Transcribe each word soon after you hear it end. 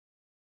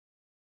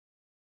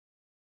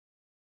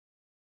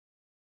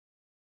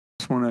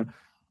want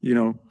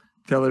to,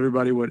 tell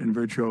everybody what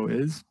InVirtuo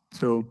is.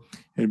 So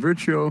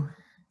InVirtuo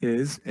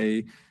is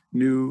a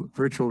new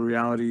virtual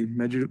reality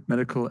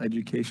medical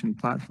education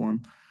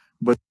platform,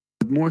 but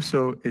more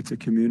so, it's a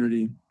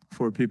community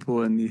for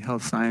people in the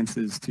health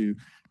sciences to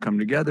come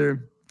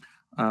together,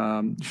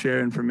 share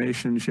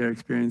information, share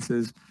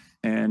experiences,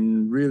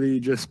 and really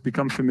just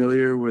become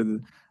familiar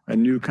with a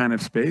new kind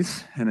of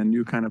space and a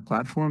new kind of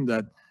platform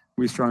that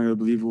we strongly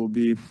believe will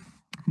be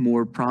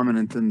more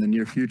prominent in the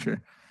near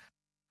future.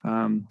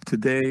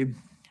 Today,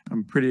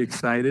 I'm pretty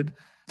excited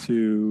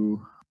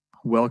to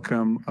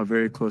welcome a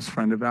very close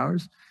friend of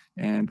ours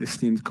and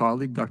esteemed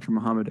colleague, Dr.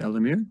 Mohammed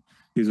Elamir.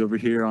 He's over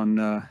here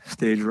on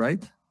stage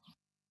right.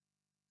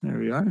 There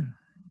we are.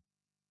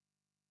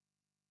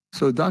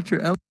 So Dr.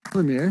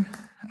 Elamir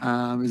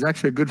is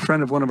actually a good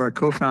friend of one of our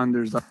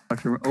co-founders,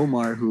 Dr.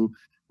 Omar, who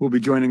will be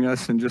joining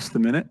us in just a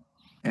minute.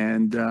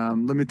 And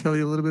let me tell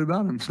you a little bit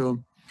about him.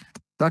 So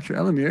Dr.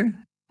 Elamir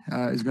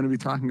is going to be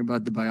talking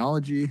about the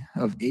biology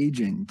of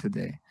aging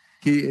today.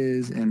 He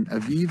is an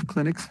Aviv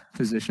Clinics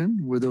physician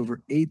with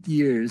over 8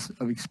 years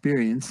of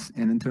experience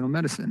in internal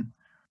medicine.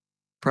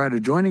 Prior to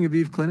joining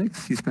Aviv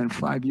Clinics, he spent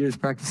 5 years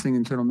practicing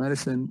internal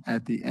medicine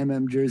at the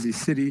Jersey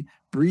City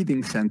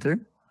Breathing Center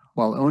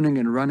while owning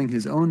and running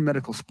his own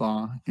medical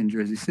spa in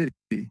Jersey City,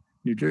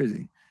 New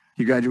Jersey.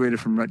 He graduated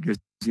from Rutgers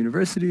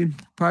University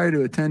prior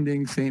to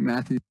attending St.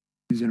 Matthew's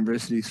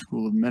University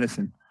School of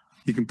Medicine.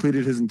 He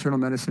completed his internal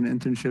medicine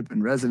internship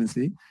and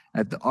residency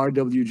at the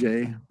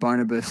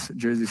RWJ-Barnabas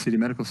Jersey City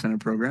Medical Center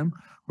program,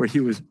 where he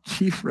was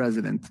chief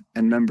resident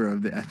and member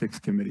of the ethics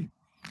committee.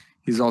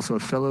 He's also a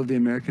fellow of the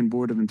American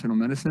Board of Internal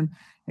Medicine,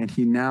 and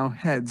he now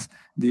heads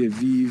the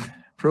AVIV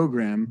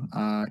program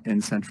in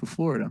Central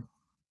Florida.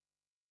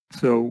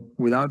 So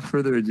without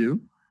further ado,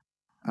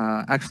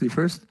 actually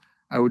first,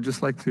 I would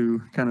just like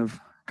to kind of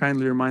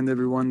kindly remind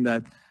everyone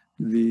that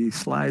the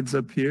slides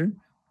up here,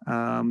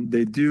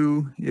 they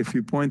do, if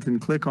you point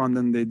and click on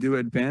them, they do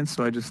advance.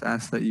 So I just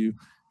ask that you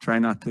try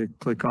not to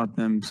click on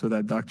them so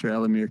that Dr.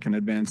 Elamir can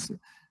advance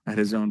at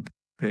his own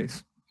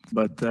pace.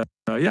 But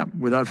yeah,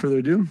 without further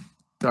ado,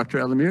 Dr.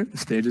 Elamir, the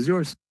stage is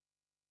yours.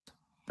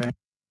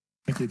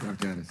 Thank you,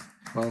 Dr. Addis.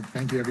 Well,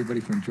 thank you everybody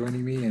for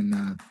joining me,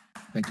 and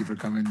thank you for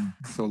coming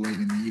so late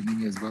in the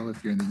evening as well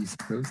if you're in the East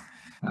Coast.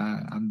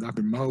 I'm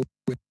Dr. Mo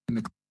in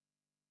the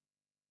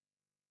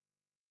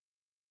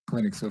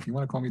clinic, so if you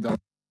want to call me Dr.,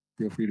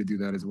 feel free to do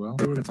that as well.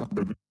 We're going to talk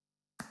about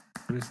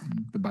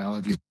the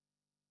biology,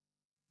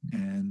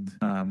 and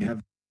we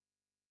have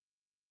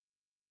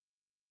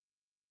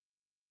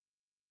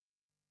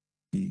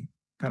the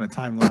kind of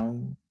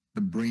timeline,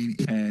 the brain,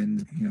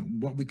 and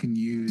what we can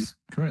use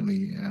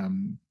currently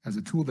as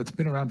a tool that's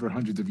been around for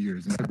hundreds of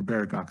years, and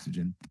hyperbaric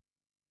oxygen.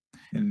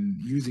 And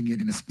using it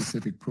in a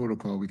specific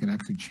protocol, we can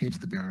actually change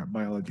the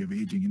biology of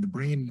aging in the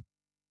brain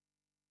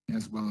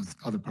as well as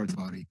other parts of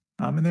the body.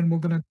 And then we're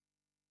going to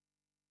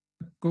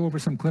go over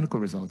some clinical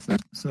results.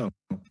 So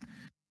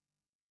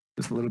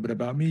just a little bit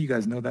about me. You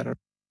guys know that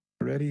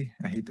already.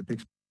 I hate the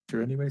picture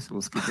anyway, so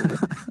we'll skip over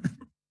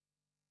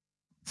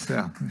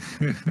it.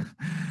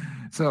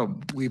 So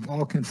we've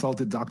all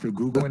consulted Dr.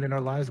 Google in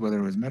our lives, whether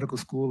it was medical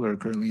school or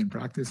currently in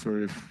practice,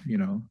 or if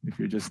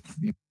you're just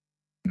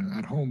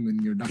at home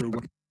and you're not sure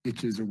what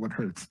itches or what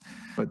hurts.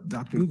 But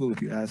Dr. Google,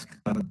 if you ask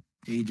what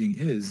aging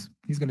is,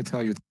 he's going to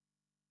tell you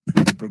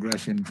it's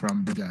progression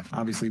from death.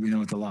 Obviously, we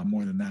know it's a lot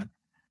more than that.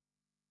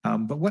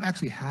 But what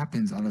actually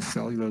happens on a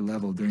cellular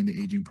level during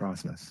the aging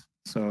process?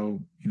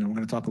 So, we're going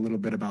to talk a little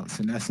bit about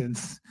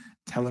senescence,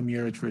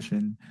 telomere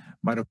attrition,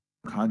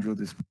 mitochondrial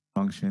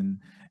dysfunction,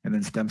 and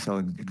then stem cell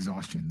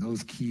exhaustion.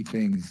 Those key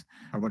things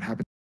are what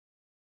happens.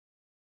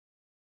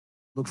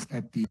 Looks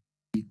at the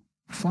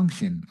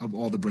function of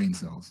all the brain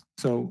cells.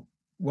 So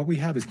what we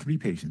have is 3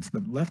 patients.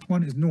 The left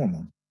one is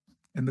normal,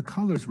 and the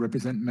colors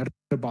represent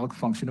metabolic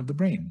function of the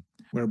brain,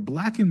 where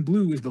black and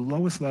blue is the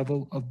lowest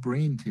level of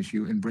brain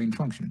tissue and brain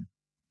function.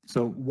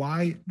 So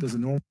why does a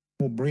normal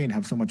brain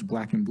have so much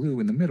black and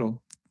blue in the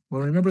middle?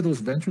 Well, remember those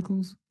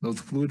ventricles, those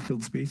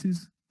fluid-filled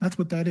spaces? That's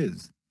what that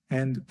is.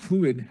 And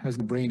fluid has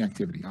the brain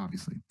activity,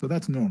 obviously. So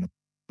that's normal.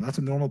 That's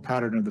a normal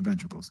pattern of the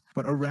ventricles.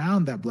 But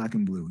around that black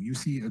and blue, you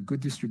see a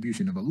good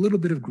distribution of a little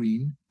bit of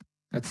green.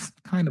 That's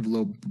kind of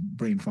low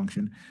brain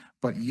function.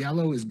 But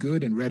yellow is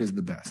good and red is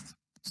the best.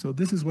 So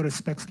this is what a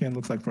SPECT scan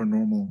looks like for a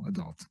normal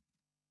adult.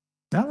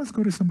 Now let's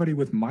go to somebody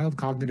with mild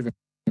cognitive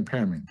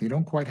impairment. They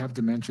don't quite have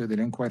dementia. They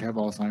don't quite have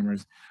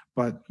Alzheimer's,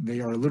 but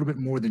they are a little bit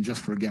more than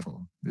just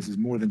forgetful. This is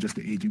more than just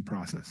the aging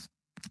process.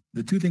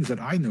 The 2 things that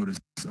I noticed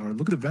are,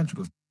 look at the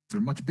ventricles.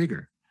 They're much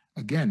bigger,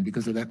 again,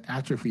 because of that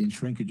atrophy and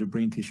shrinkage of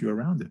brain tissue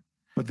around it.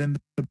 But then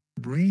the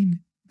brain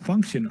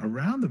function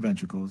around the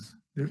ventricles,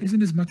 there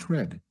isn't as much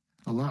red,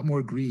 a lot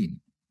more green.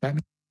 That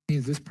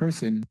means this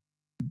person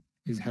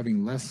is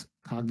having less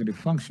cognitive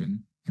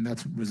function, and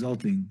that's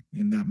resulting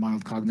in that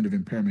mild cognitive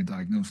impairment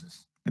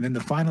diagnosis. And then the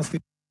final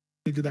stage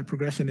of that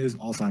progression is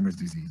Alzheimer's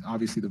disease.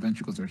 Obviously, the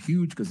ventricles are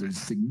huge because there's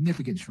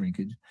significant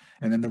shrinkage.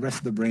 And then the rest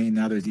of the brain,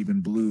 now there's even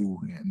blue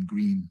and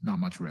green, not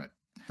much red.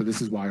 So this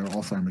is why our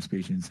Alzheimer's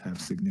patients have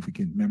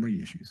significant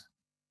memory issues.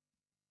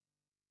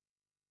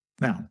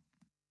 Now,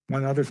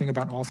 one other thing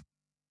about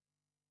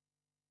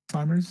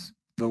Alzheimer's,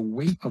 the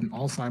weight of an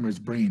Alzheimer's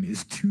brain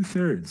is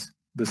 2/3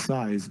 the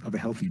size of a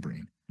healthy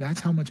brain. That's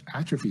how much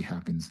atrophy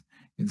happens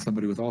in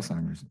somebody with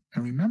Alzheimer's.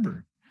 And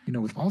remember,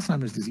 with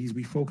Alzheimer's disease,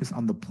 we focus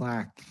on the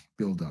plaque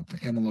buildup, the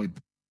amyloid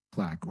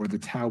plaque, or the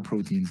tau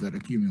proteins that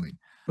accumulate.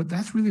 But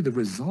that's really the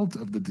result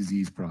of the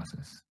disease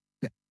process.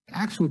 The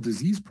actual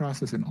disease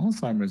process in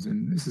Alzheimer's,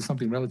 and this is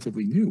something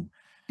relatively new,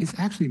 is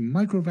actually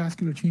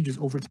microvascular changes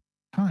over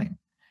time.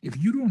 If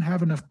you don't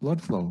have enough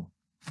blood flow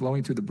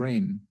flowing to the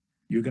brain,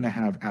 you're going to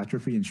have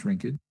atrophy and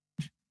shrinkage,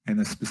 and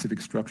a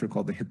specific structure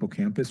called the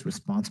hippocampus,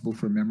 responsible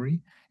for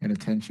memory and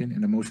attention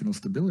and emotional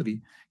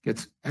stability,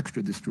 gets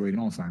extra destroyed in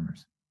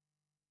Alzheimer's.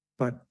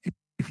 But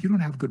if you don't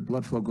have good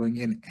blood flow going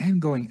in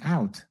and going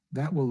out,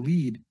 that will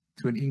lead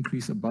to an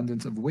increased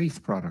abundance of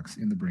waste products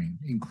in the brain,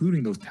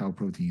 including those tau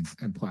proteins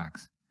and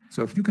plaques.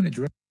 So if you can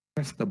address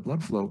the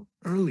blood flow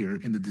earlier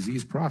in the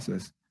disease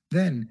process,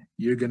 then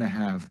you're going to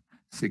have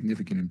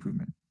significant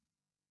improvement.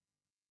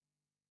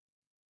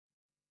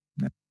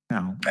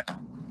 Now,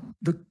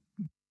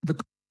 the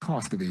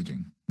cost of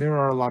aging. There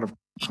are a lot of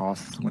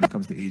costs when it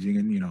comes to aging,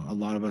 and a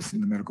lot of us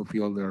in the medical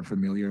field are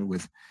familiar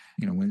with,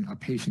 when a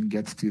patient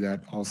gets to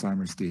that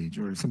Alzheimer's stage,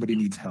 or somebody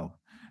needs help,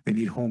 they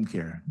need home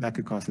care. That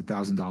could cost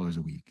 $1,000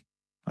 a week.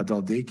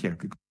 Adult daycare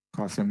could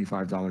cost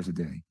 $75 a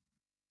day.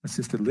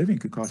 Assisted living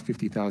could cost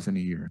 $50,000 a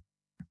year,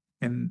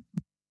 and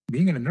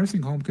being in a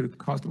nursing home could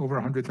cost over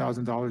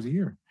 $100,000 a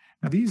year.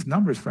 Now, these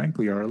numbers,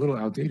 frankly, are a little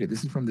outdated.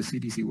 This is from the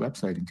CDC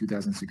website in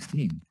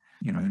 2016.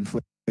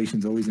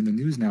 Inflation's always in the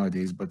news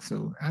nowadays, but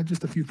so add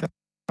just a few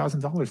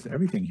 $1,000s to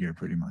everything here,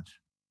 pretty much.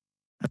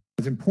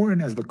 As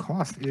important as the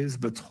cost is,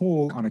 the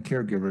toll on a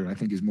caregiver, I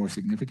think, is more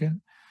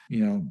significant.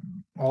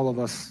 All of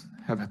us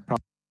have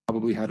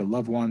probably had a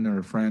loved one or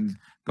a friend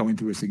going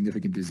through a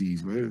significant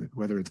disease,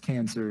 whether it's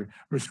cancer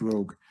or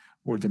stroke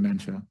or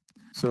dementia.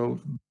 So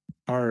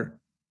our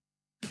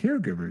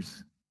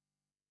caregivers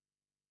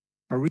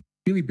are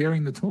really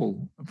bearing the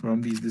toll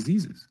from these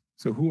diseases.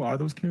 So who are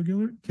those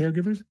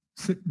caregivers?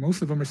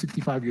 Most of them are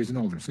 65 years and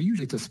older. So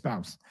usually it's a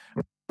spouse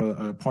or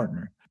a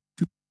partner.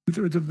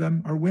 Two-thirds of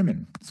them are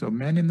women. So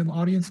men in the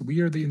audience,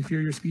 we are the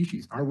inferior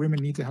species. Our women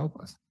need to help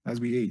us as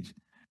we age.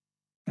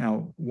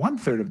 Now,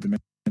 1/3 of dementia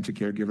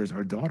caregivers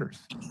are daughters.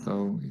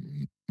 So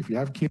if you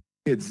have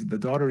kids, the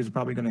daughter is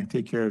probably going to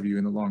take care of you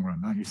in the long run,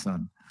 not your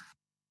son.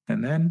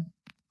 And then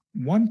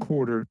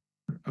 1/4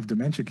 of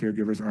dementia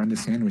caregivers are in the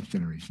sandwich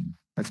generation.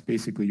 That's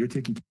basically you're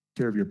taking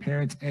care of your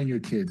parents and your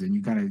kids, and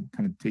you kind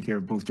of take care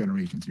of both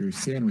generations. You're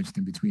sandwiched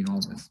in between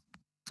all this.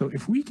 So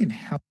if we can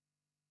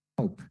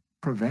help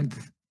prevent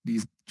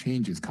these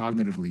changes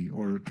cognitively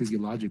or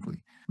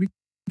physiologically, we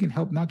can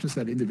help not just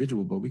that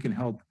individual, but we can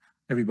help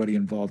everybody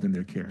involved in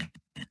their care.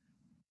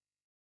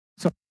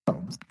 So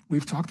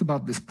we've talked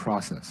about this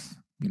process.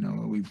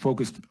 We've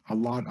focused a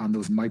lot on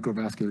those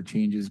microvascular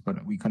changes,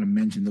 but we kind of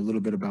mentioned a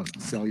little bit about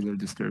cellular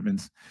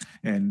disturbance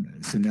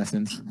and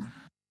senescence.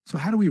 So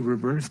how do we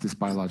reverse this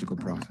biological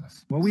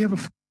process? Well, we have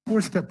a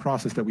 4-step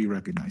process that we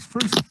recognize.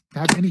 First, to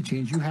have any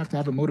change, you have to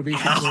have a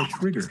motivation or a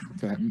trigger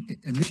to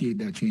initiate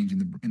that change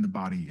in the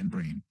body and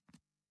brain.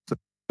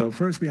 So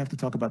first, we have to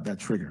talk about that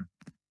trigger.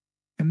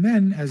 And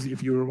then, as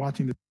if you were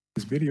watching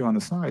this video on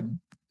the side,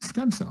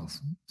 stem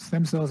cells.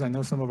 Stem cells, I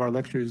know some of our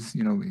lectures,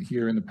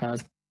 here in the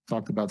past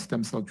talked about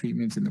stem cell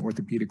treatments in the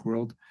orthopedic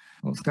world.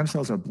 Well, stem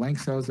cells are blank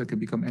cells that can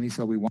become any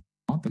cell we want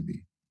them to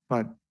be.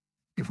 But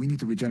if we need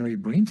to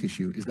regenerate brain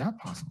tissue, is that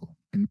possible?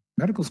 In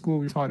medical school,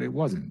 we thought it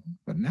wasn't.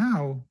 But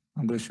now,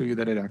 I'm going to show you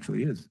that it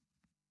actually is.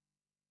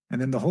 And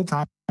then the whole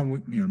time,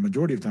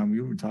 majority of the time,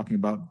 we were talking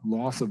about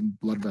loss of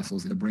blood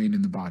vessels in the brain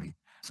and the body.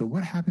 So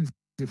what happens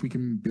if we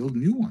can build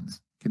new ones?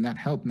 Can that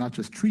help not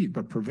just treat,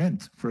 but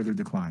prevent further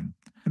decline?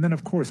 And then,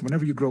 of course,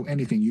 whenever you grow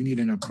anything, you need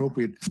an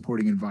appropriate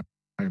supporting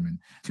environment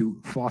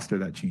to foster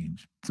that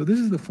change. So this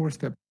is the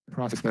 4-step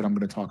process that I'm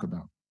going to talk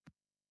about.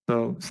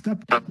 So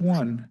step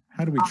 1,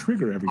 how do we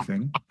trigger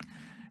everything?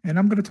 And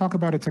I'm going to talk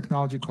about a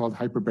technology called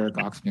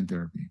hyperbaric oxygen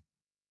therapy.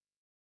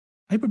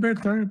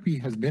 Hyperbaric therapy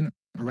has been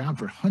around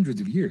for hundreds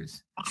of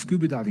years.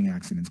 Scuba diving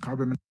accidents,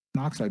 carbon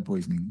monoxide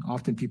poisoning,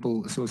 often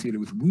people associated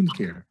with wound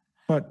care.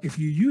 But if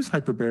you use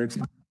hyperbarics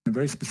in a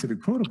very specific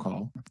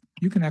protocol,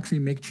 you can actually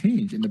make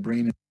change in the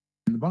brain and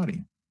in the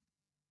body.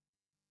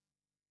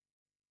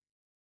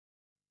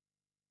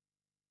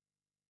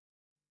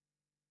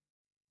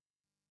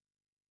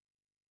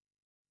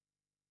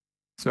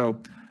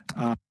 So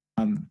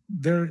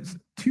there's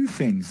 2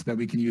 things that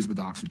we can use with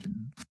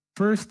oxygen.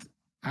 First,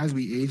 as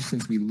we age,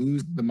 since we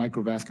lose the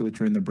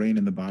microvasculature in the brain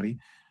and the body,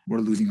 we're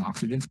losing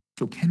oxygen.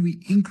 So can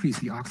we increase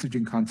the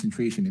oxygen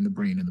concentration in the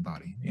brain and the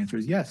body? The answer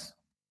is yes.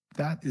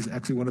 That is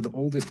actually one of the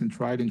oldest and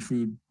tried and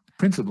true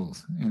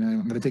principles. And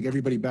I'm going to take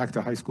everybody back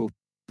to high school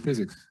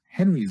physics.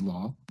 Henry's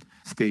law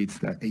states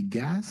that a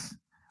gas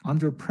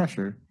under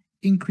pressure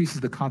increases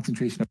the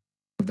concentration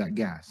of that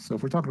gas. So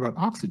if we're talking about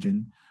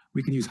oxygen,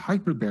 we can use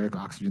hyperbaric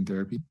oxygen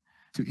therapy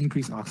to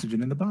increase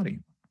oxygen in the body.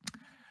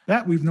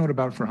 That we've known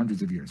about for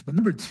hundreds of years. But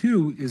number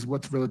two is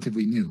what's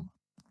relatively new.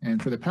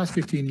 And for the past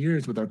 15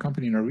 years with our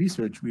company and our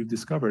research, we've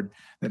discovered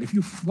that if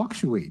you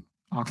fluctuate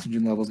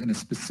oxygen levels in a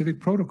specific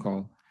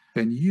protocol,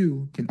 then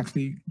you can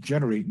actually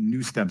generate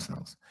new stem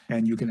cells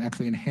and you can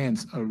actually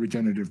enhance a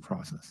regenerative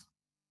process.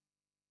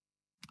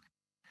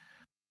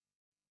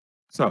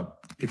 So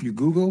if you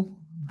Google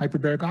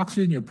hyperbaric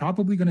oxygen, you're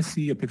probably going to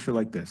see a picture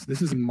like this.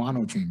 This is a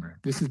monochamber.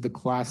 This is the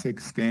classic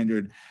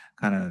standard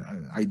kind of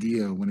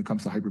idea when it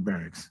comes to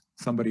hyperbarics.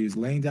 Somebody is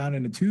laying down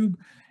in a tube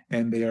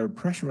and they are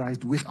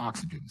pressurized with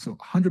oxygen. So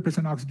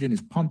 100% oxygen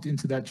is pumped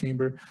into that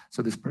chamber.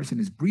 So this person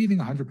is breathing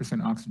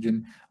 100%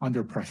 oxygen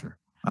under pressure.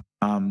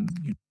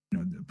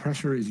 The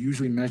pressure is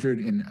usually measured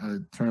in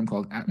a term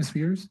called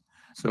atmospheres.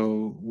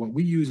 So what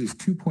we use is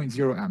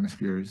 2.0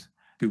 atmospheres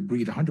to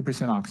breathe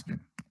 100% oxygen.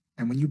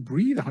 And when you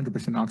breathe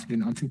 100%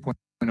 oxygen on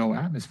 2.0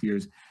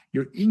 atmospheres,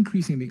 you're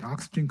increasing the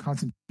oxygen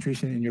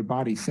concentration in your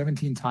body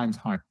 17 times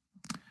higher.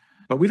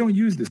 But we don't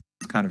use this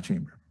kind of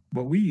chamber.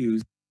 What we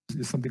use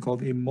is something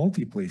called a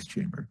multi-place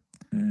chamber.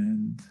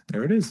 And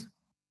there it is.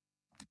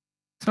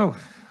 So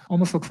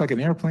almost looks like an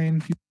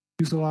airplane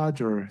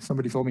fuselage, or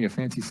somebody told me a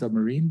fancy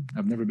submarine.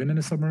 I've never been in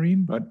a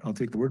submarine, but I'll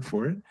take the word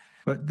for it.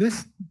 But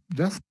this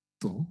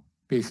vessel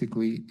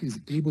basically is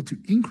able to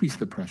increase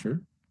the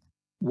pressure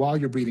while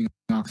you're breathing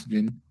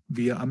oxygen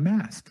via a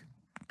mask.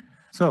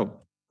 So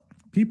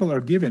people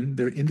are given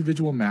their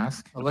individual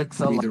mask to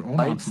breathe their own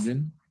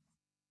oxygen.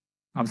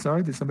 I'm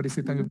sorry, did somebody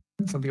say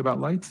something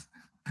about lights?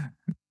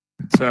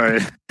 Sorry.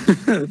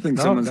 I think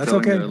someone's that's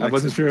telling okay. I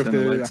wasn't sure if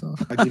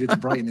I needed to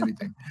brighten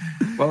anything.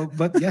 Well,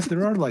 but yes,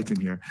 there are lights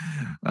in here.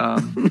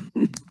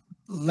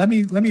 Let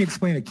me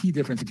explain a key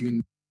difference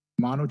between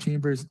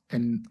monochambers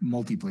and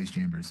multi-place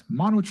chambers.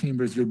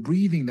 Monochambers, you're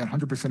breathing that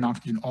 100%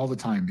 oxygen all the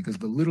time because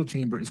the little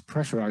chamber is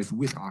pressurized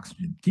with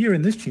oxygen. Here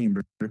in this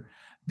chamber,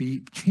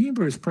 the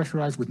chamber is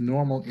pressurized with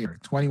normal air,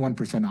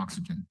 21%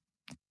 oxygen.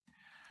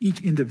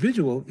 Each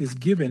individual is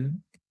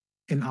given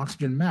an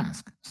oxygen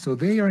mask. So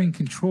they are in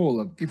control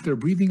of if they're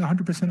breathing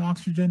 100%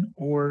 oxygen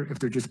or if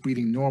they're just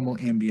breathing normal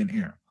ambient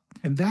air.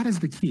 And that is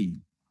the key,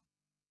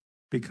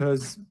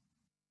 because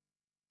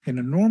in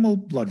a normal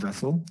blood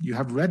vessel, you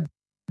have red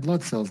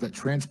blood cells that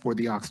transport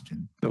the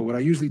oxygen. So what I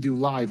usually do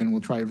live, and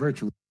we'll try it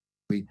virtually,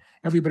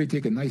 everybody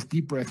take a nice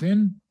deep breath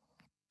in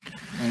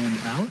and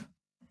out.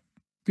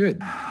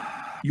 Good.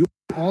 You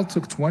all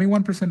took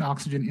 21%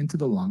 oxygen into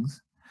the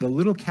lungs. The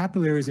little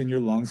capillaries in your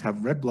lungs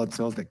have red blood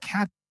cells that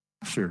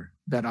capture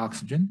that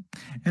oxygen,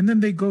 and then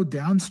they go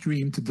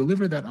downstream to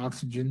deliver that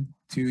oxygen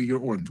to your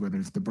organs, whether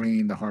it's the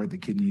brain, the heart, the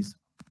kidneys.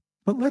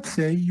 But let's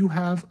say you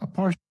have a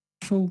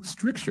partial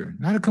stricture,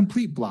 not a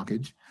complete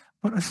blockage,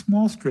 but a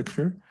small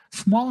stricture,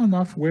 small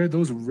enough where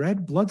those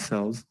red blood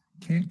cells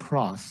can't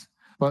cross,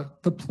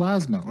 but the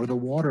plasma or the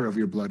water of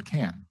your blood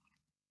can.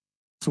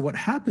 So what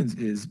happens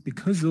is,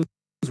 because those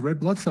red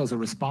blood cells are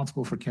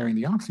responsible for carrying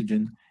the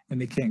oxygen and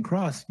they can't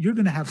cross, you're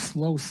going to have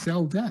slow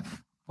cell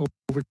death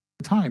over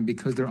time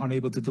because they're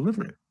unable to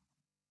deliver it.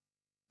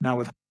 Now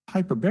with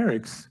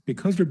hyperbarics,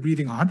 because you're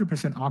breathing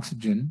 100%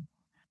 oxygen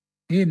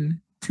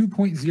in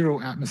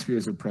 2.0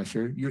 atmospheres of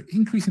pressure, you're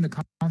increasing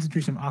the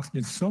concentration of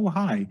oxygen so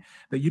high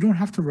that you don't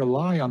have to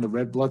rely on the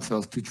red blood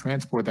cells to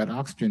transport that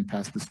oxygen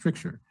past the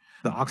stricture.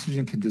 The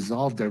oxygen can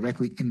dissolve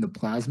directly in the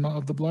plasma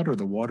of the blood or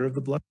the water of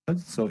the blood.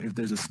 So if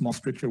there's a small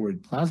stricture where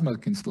plasma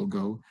can still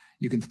go,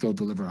 you can still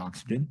deliver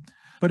oxygen.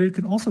 But it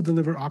can also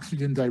deliver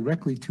oxygen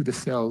directly to the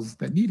cells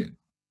that need it.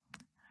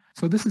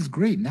 So this is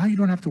great. Now you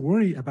don't have to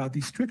worry about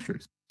these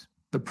strictures.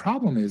 The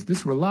problem is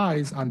this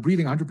relies on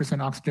breathing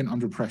 100% oxygen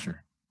under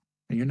pressure.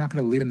 And you're not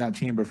going to live in that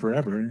chamber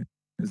forever,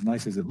 as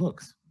nice as it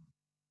looks.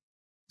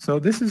 So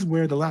this is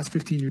where the last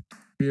 15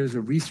 years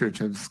of research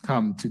has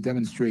come to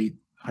demonstrate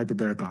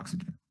hyperbaric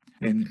oxygen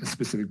in a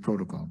specific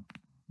protocol.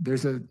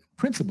 There's a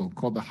principle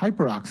called the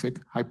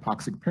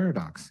hyperoxic-hypoxic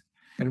paradox.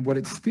 And what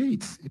it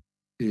states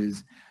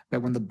is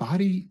that when the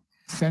body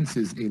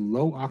senses a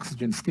low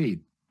oxygen state,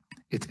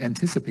 it's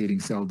anticipating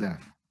cell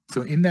death.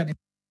 So in that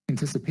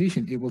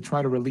anticipation, it will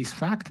try to release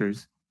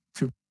factors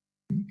to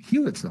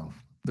heal itself.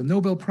 The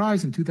Nobel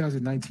Prize in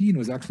 2019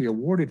 was actually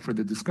awarded for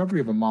the discovery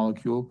of a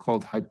molecule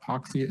called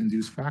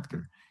hypoxia-induced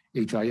factor,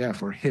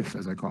 HIF, or HIF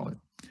as I call it.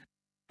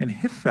 And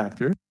HIF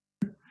factor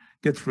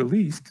gets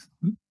released,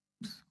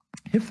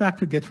 HIF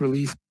factor gets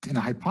released in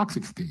a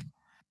hypoxic state,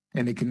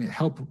 and it can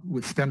help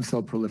with stem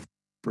cell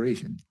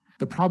proliferation.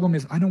 The problem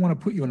is I don't want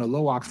to put you in a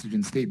low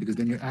oxygen state because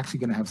then you're actually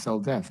going to have cell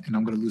death and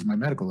I'm going to lose my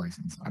medical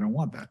license. I don't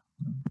want that.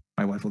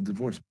 My wife will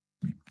divorce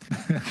me.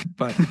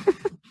 But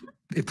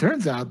it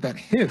turns out that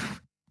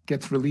HIF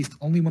gets released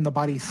only when the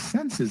body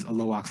senses a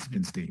low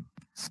oxygen state.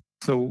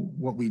 So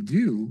what we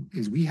do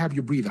is we have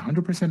you breathe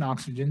 100%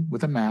 oxygen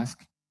with a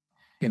mask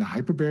in a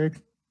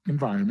hyperbaric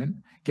environment,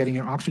 getting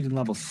your oxygen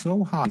level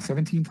so high,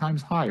 17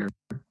 times higher,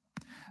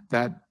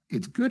 that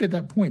it's good at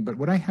that point. But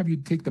when I have you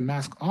take the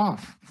mask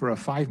off for a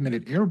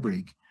 5-minute air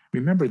break,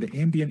 remember the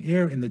ambient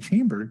air in the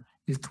chamber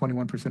is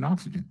 21%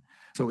 oxygen.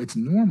 So it's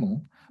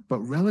normal, but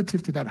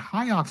relative to that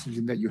high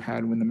oxygen that you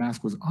had when the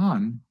mask was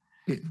on,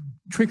 it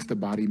tricks the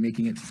body,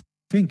 making it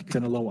think it's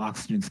in a low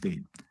oxygen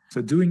state.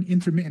 So doing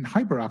intermittent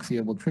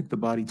hyperoxia will trick the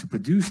body to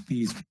produce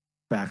these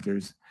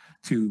factors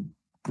to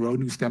grow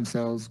new stem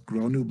cells,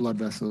 grow new blood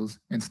vessels,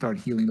 and start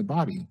healing the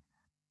body.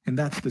 And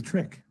that's the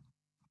trick.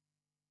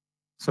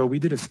 So we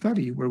did a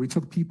study where we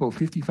took people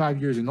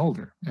 55 years and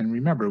older. And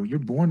remember, you're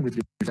born with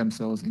your stem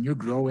cells and you're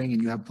growing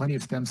and you have plenty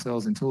of stem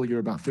cells until you're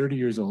about 30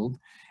 years old.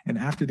 And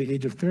after the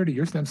age of 30,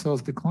 your stem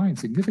cells decline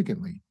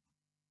significantly.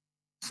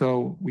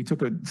 So we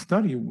took a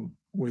study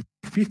with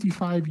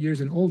 55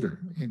 years and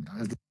older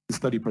as the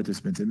study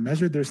participants and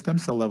measured their stem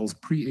cell levels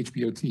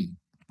pre-HBOT,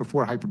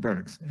 before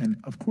hyperbarics. And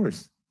of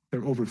course,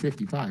 they're over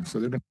 55, so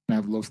they're going to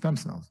have low stem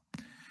cells.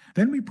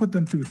 Then we put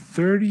them through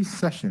 30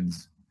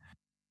 sessions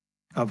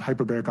of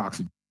hyperbaric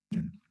oxygen,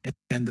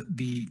 and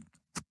the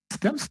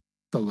stem cell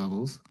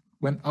levels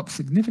went up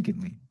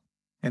significantly.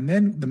 And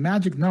then the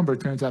magic number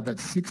turns out that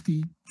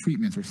 60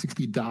 treatments, or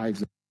 60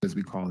 dives, as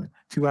we call it,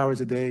 2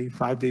 hours a day,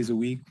 5 days a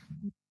week,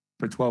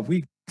 for 12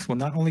 weeks, will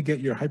not only get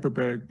your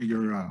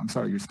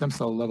your stem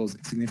cell levels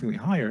significantly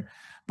higher,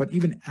 but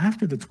even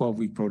after the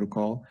 12-week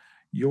protocol,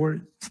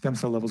 your stem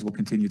cell levels will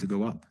continue to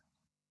go up.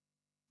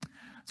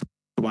 So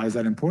why is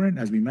that important?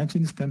 As we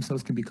mentioned, stem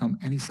cells can become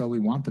any cell we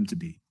want them to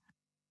be.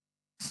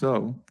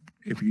 So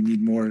if you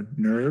need more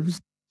nerves,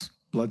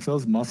 blood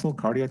cells, muscle,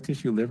 cardiac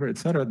tissue, liver,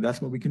 etc.,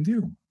 that's what we can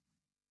do.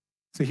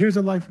 So here's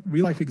a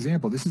real-life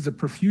example. This is a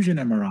perfusion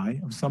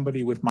MRI of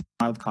somebody with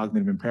mild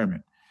cognitive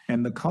impairment.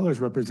 And the colors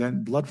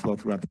represent blood flow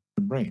throughout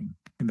the brain.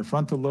 In the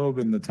frontal lobe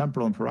and the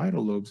temporal and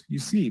parietal lobes, you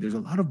see there's a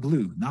lot of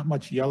blue, not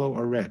much yellow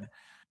or red.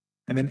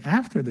 And then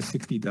after the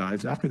 60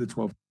 dives, after the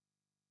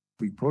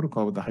 12-week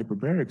protocol with the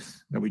hyperbarics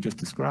that we just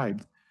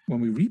described,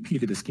 when we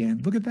repeated the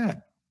scan, look at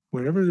that.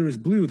 Wherever there is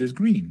blue, there's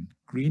green.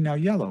 Green now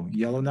yellow,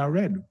 yellow now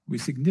red. We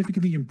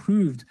significantly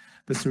improved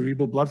the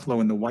cerebral blood flow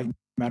in the white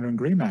matter and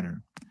gray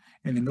matter.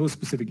 And in those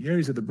specific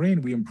areas of the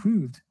brain, we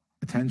improved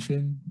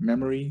attention,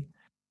 memory,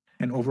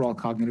 and overall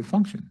cognitive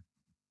function.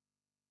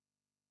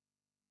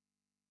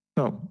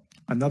 So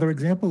another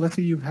example, let's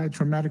say you've had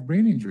traumatic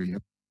brain injury,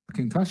 a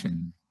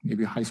concussion,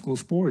 maybe high school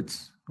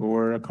sports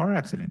or a car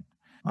accident.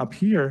 Up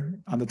here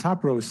on the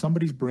top row is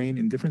somebody's brain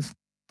in different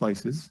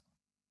slices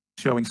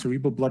showing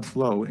cerebral blood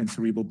flow and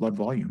cerebral blood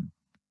volume.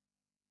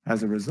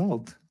 As a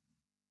result,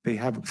 they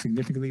have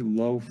significantly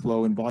low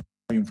flow and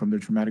volume from their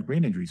traumatic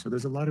brain injury. So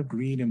there's a lot of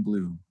green and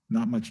blue,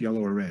 not much yellow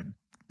or red.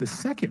 The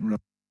second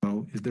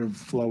row is their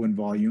flow and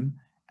volume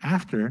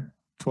after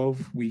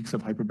 12 weeks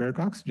of hyperbaric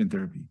oxygen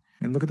therapy.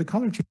 And look at the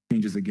color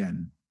changes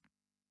again.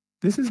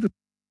 This is the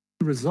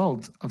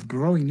result of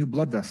growing new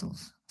blood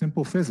vessels.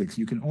 Simple physics.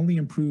 You can only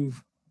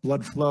improve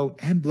blood flow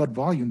and blood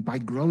volume by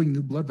growing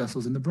new blood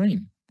vessels in the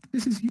brain.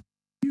 This is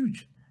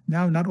huge.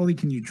 Now, not only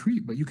can you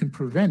treat, but you can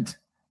prevent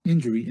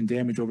injury and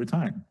damage over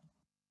time.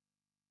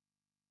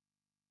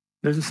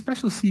 There's a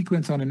special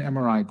sequence on an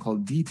MRI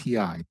called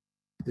DTI.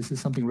 This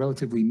is something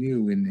relatively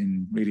new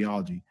in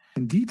radiology.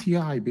 And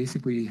DTI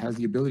basically has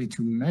the ability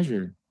to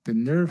measure the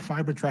nerve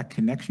fiber tract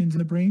connections in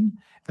the brain,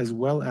 as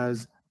well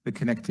as the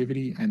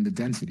connectivity and the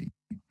density.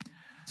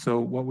 So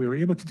what we were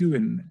able to do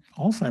in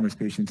Alzheimer's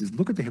patients is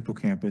look at the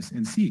hippocampus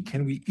and see,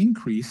 can we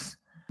increase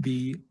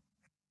the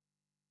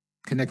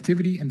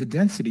connectivity and the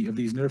density of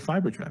these nerve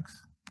fiber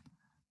tracts?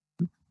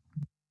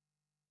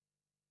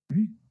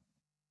 Okay.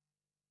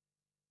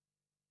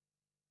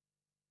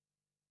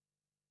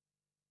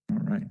 All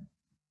right.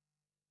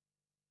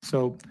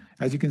 So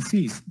as you can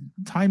see,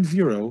 time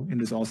 0 in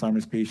this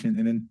Alzheimer's patient,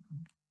 and then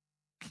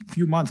a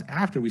few months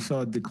after, we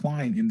saw a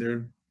decline in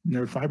their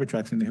nerve fiber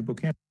tracts in the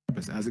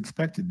hippocampus, as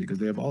expected, because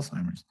they have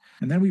Alzheimer's.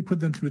 And then we put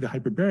them through the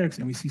hyperbarics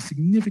and we see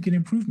significant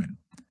improvement.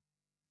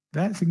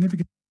 That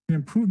significant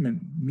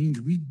improvement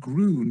means we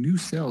grew new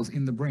cells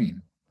in the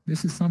brain.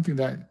 This is something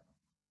that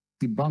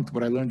debunked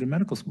what I learned in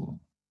medical school.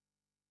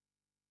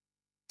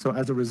 So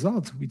as a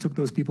result, we took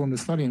those people in the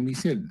study and we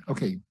said,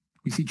 okay,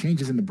 we see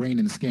changes in the brain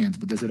in the scans,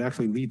 but does it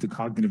actually lead to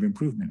cognitive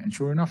improvement? And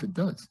sure enough, it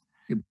does.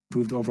 It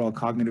improved overall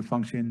cognitive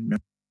function,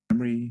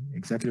 memory,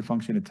 executive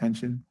function,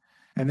 attention.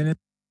 And then in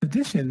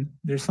addition,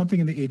 there's something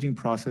in the aging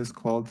process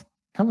called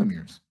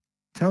telomeres.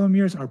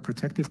 Telomeres are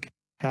protective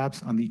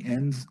caps on the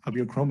ends of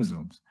your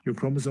chromosomes. Your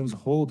chromosomes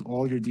hold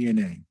all your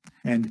DNA.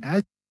 And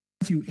as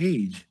you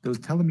age, those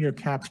telomere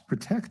caps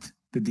protect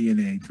the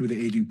DNA through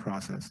the aging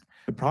process.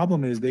 The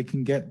problem is they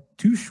can get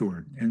too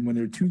short. And when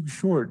they're too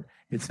short,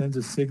 it sends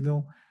a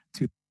signal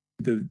to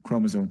the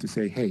chromosome to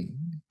say, hey,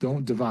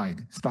 don't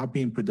divide. Stop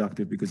being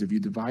productive, because if you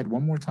divide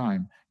one more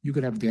time, you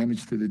could have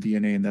damage to the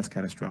DNA, and that's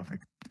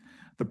catastrophic.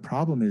 The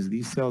problem is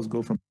these cells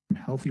go from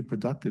healthy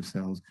productive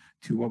cells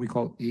to what we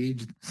call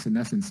aged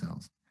senescent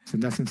cells.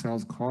 Senescent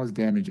cells cause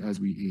damage as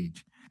we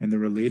age, and they're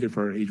related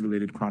for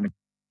age-related chronic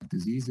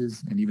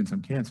diseases and even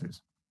some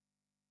cancers.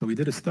 So we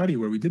did a study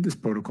where we did this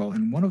protocol,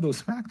 and one of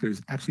those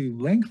factors actually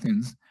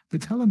lengthens the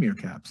telomere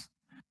caps.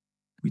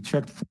 We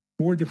checked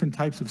 4 different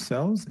types of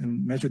cells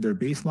and measured their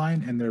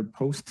baseline and their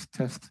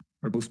post-test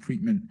or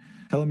post-treatment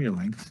telomere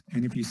lengths.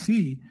 And if you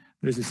see,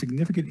 there's a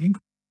significant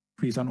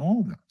increase on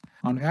all of them.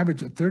 On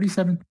average, a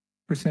 37%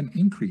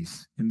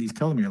 increase in these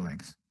telomere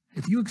lengths.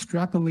 If you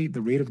extrapolate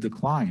the rate of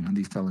decline on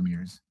these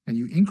telomeres and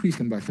you increase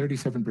them by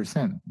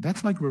 37%,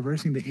 that's like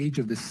reversing the age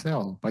of the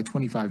cell by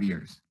 25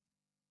 years.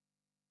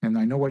 And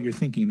I know what you're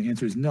thinking. The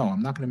answer is no,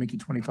 I'm not going to make you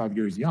 25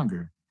 years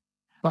younger.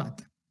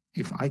 But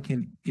if I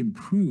can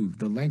improve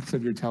the lengths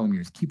of your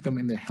telomeres, keep them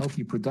in the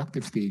healthy,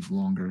 productive stage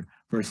longer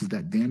versus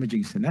that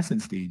damaging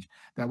senescent stage,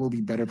 that will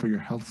be better for your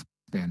health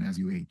span as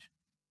you age.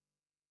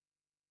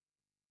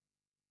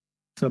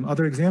 Some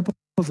other examples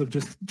of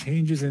just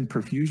changes in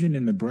perfusion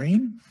in the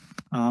brain,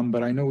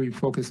 but I know we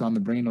focus on the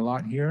brain a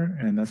lot here,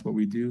 and that's what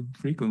we do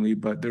frequently,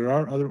 but there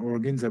are other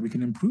organs that we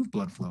can improve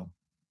blood flow.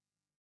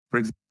 For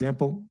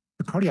example,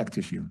 the cardiac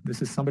tissue.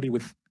 This is somebody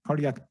with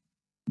cardiac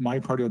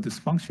myocardial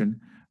dysfunction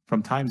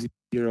from time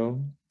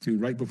 0 to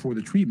right before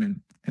the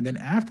treatment, and then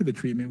after the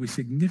treatment, we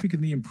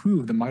significantly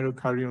improve the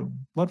myocardial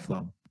blood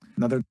flow.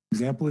 Another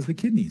example is the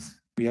kidneys.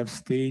 We have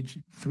stage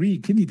 3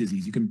 kidney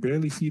disease. You can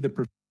barely see the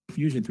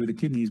perfusion through the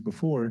kidneys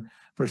before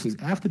versus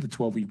after the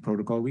 12-week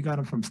protocol, we got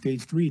them from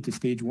stage 3 to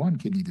stage 1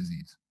 kidney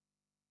disease.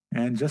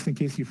 And just in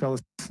case you fell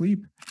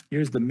asleep,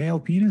 here's the male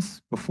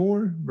penis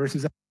before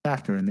versus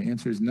after. And the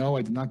answer is no,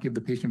 I did not give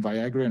the patient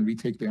Viagra and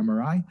retake the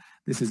MRI.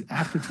 This is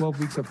after 12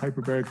 weeks of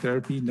hyperbaric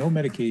therapy, no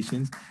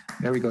medications.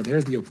 There we go.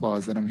 There's the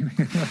applause that I'm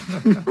giving.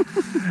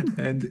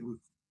 And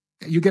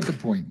you get the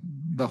point.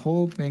 The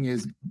whole thing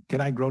is,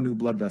 can I grow new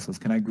blood vessels?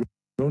 Can I grow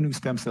new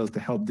stem cells to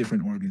help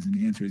different organs? And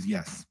the answer is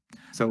yes.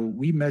 So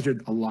we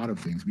measured a lot of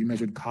things. We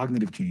measured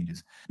cognitive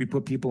changes. We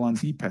put people on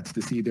CPETs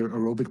to see their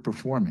aerobic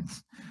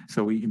performance.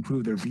 So we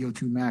improved their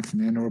VO2 max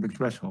and anaerobic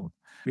threshold.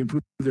 We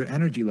improved their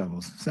energy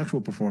levels, sexual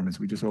performance.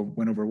 We just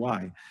went over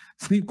why.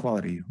 Sleep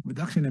quality,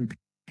 reduction in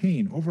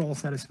pain, overall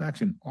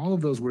satisfaction. All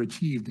of those were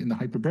achieved in the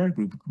hyperbaric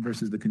group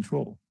versus the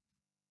control.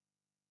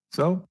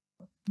 So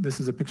this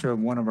is a picture of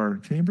one of our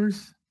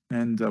chambers,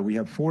 and we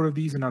have 4 of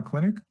these in our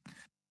clinic.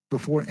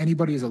 Before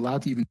anybody is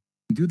allowed to even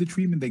do the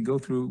treatment, they go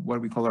through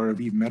what we call our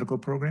AVIV Medical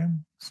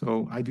Program.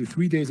 So I do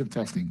 3 days of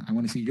testing. I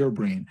want to see your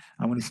brain.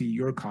 I want to see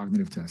your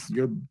cognitive tests,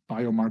 your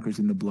biomarkers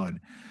in the blood.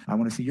 I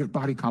want to see your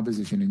body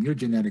composition and your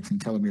genetics and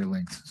telomere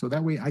lengths. So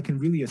that way I can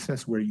really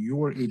assess where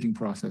your aging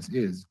process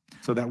is.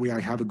 So that way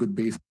I have a good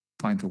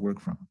baseline to work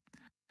from.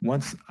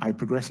 Once I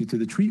progress you to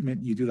the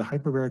treatment, you do the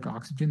hyperbaric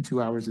oxygen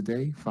 2 hours a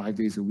day, 5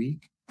 days a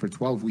week for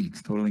 12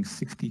 weeks, totaling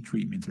 60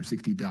 treatments or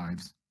 60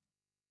 dives.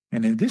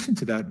 And in addition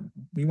to that,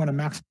 we want to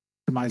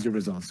maximize your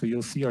results. So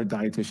you'll see our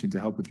dietitian to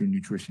help with your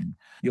nutrition.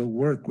 You'll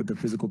work with the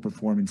physical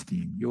performance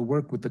team. You'll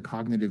work with the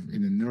cognitive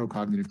and the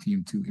neurocognitive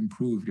team to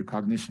improve your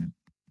cognition.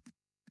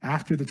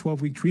 After the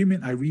 12-week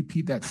treatment, I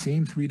repeat that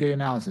same 3-day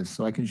analysis.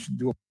 So I can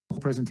do a whole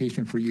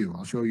presentation for you.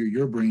 I'll show you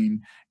your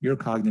brain, your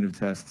cognitive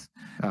tests,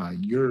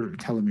 your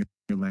telomere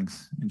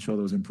lengths, and show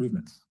those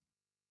improvements.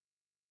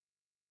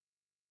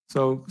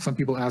 So some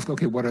people ask,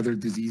 okay, what other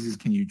diseases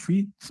can you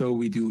treat? So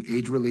we do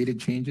age-related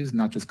changes,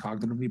 not just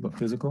cognitively, but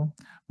physical,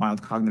 mild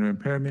cognitive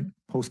impairment,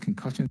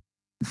 post-concussion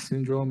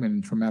syndrome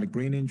and traumatic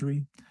brain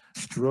injury,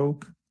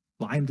 stroke,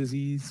 Lyme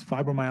disease,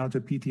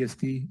 fibromyalgia,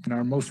 PTSD, and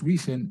our most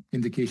recent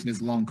indication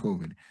is long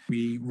COVID.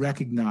 We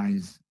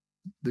recognize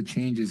the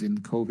changes in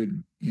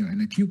COVID,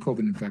 an acute COVID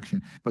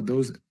infection, but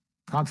those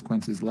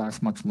consequences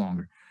last much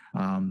longer.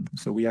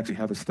 So we actually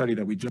have a study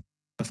that we just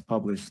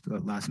published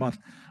last month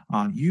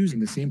on using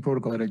the same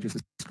protocol that I just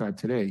described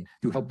today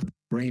to help the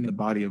brain and the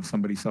body of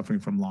somebody suffering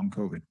from long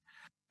COVID.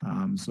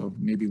 So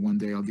maybe one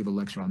day I'll give a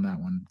lecture on that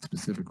one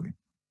specifically.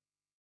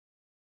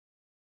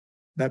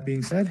 That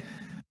being said,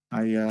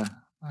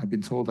 I've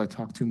been told I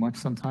talk too much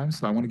sometimes,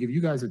 so I want to give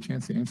you guys a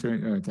chance to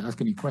answer, to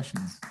ask any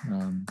questions.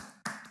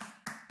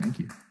 Thank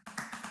you.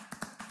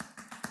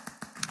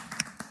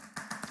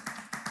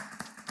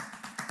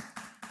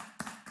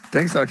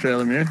 Thanks, Dr.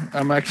 Elamir.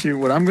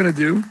 What I'm going to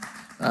do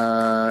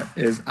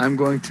is I'm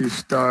going to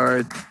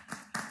start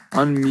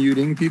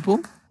unmuting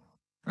people.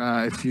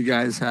 If you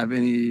guys have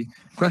any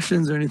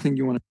questions or anything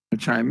you want to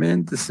chime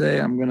in to say,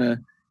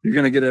 you're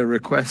going to get a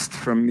request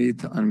from me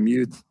to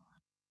unmute.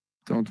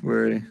 Don't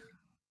worry.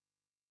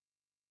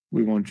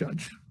 We won't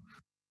judge.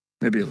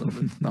 Maybe a little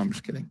bit. No, I'm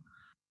just kidding.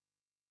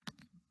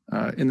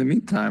 In the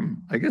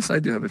meantime, I guess I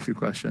do have a few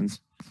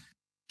questions.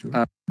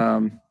 Sure.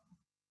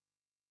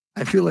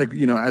 I feel like,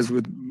 as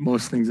with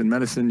most things in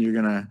medicine, you're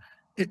going to,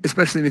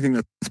 especially anything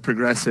that's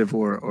progressive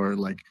or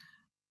like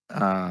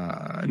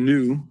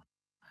new,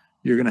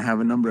 you're going to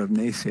have a number of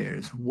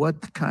naysayers.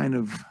 What kind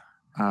of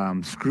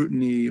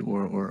scrutiny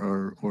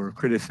or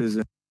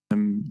criticism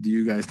do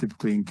you guys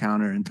typically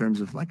encounter in terms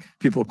of like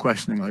people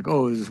questioning like,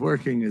 oh, is this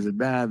working? Is it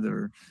bad?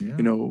 Or,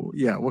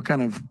 what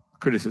kind of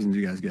criticism do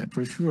you guys get?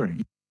 For sure.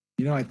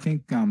 I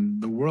think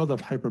the world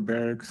of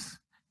hyperbarics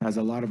has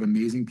a lot of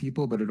amazing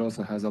people, but it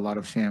also has a lot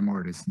of sham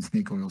artists and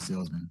snake oil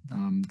salesmen.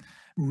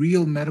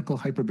 Real medical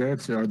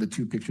hyperbarics are the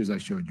 2 pictures I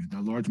showed you, the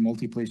large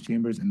multi-place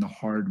chambers and the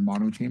hard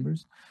mono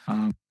chambers.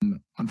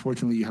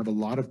 Unfortunately, you have a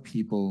lot of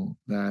people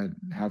that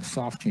have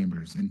soft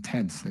chambers and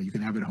tents that you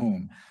can have at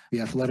home.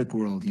 The athletic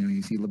world,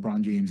 you see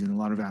LeBron James and a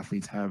lot of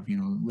athletes have,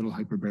 little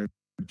hyperbaric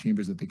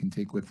chambers that they can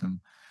take with them.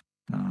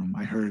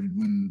 I heard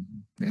when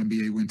the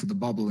NBA went to the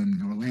bubble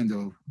in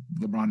Orlando,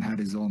 LeBron had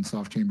his own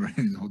soft chamber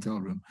in his hotel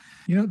room.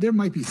 There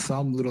might be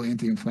some little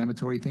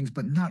anti-inflammatory things,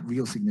 but not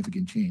real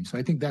significant change. So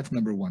I think that's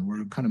number one.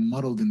 We're kind of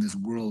muddled in this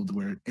world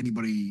where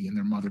anybody and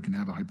their mother can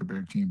have a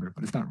hyperbaric chamber,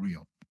 but it's not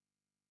real.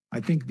 I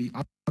think the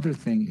other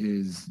thing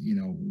is,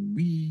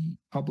 we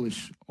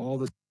publish all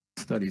the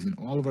studies, and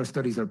all of our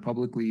studies are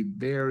publicly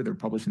there. They're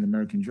published in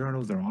American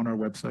journals. They're on our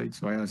website.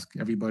 So I ask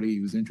everybody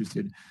who's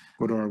interested,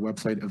 go to our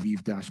website,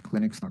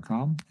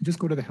 aviv-clinics.com, and just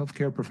go to the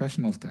healthcare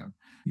professionals tab.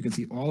 You can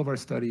see all of our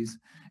studies,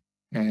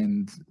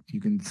 and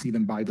you can see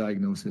them by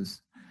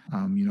diagnosis.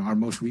 Our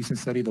most recent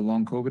study, the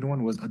long COVID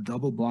one, was a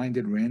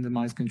double-blinded,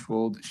 randomized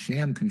controlled,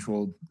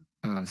 sham-controlled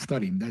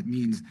study. That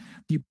means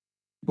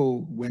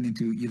people went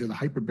into either the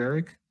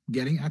hyperbaric,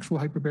 getting actual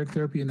hyperbaric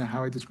therapy and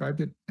how I described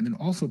it. And then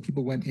also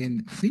people went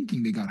in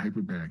thinking they got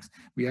hyperbarics.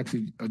 We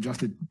actually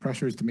adjusted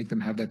pressures to make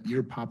them have that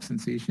ear pop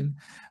sensation,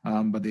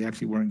 but they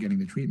actually weren't getting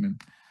the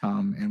treatment.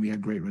 And we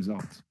had great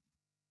results.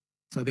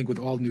 So I think with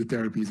all new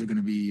therapies, there are going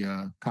to be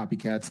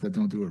copycats that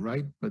don't do it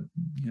right. But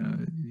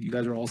you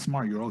guys are all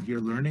smart. You're all here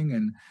learning,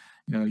 and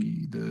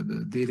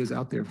the data is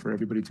out there for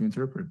everybody to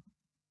interpret.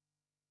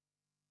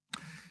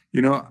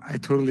 I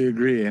totally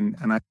agree.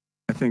 And I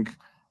think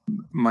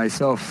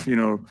myself,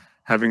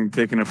 having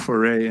taken a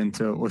foray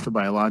into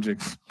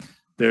orthobiologics,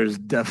 there's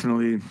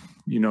definitely,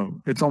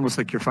 it's almost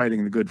like you're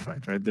fighting the good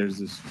fight, right? There's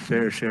this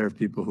fair share of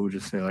people who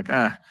just say like,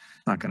 it's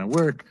not going to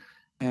work.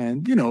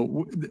 And,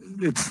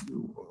 it's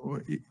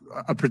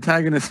a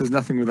protagonist is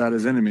nothing without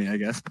his enemy, I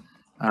guess.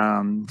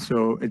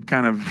 So it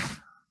kind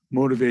of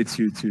motivates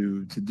you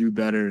to do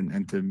better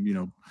and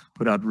to,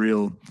 put out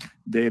real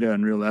data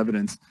and real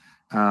evidence.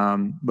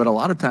 But a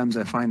lot of times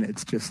I find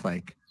it's just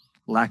like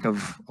lack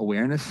of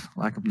awareness,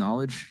 lack of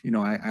knowledge.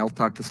 I'll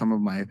talk to some of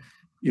my,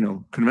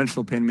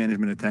 conventional pain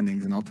management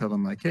attendings, and I'll tell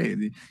them like,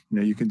 hey,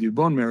 you can do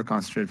bone marrow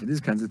concentrate for these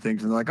kinds of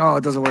things. And they're like, oh,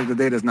 it doesn't work. The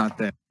data's not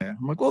there.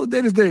 I'm like, well, the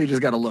data's there. You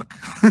just got to look.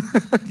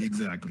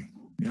 Exactly.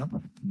 Yep.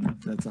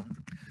 That's all.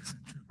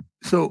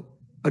 So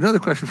another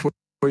question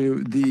for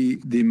you,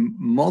 the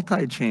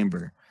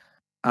multi-chamber,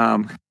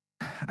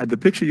 at the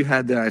picture you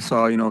had there, I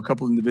saw, a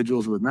couple of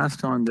individuals with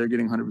masks on, they're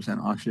getting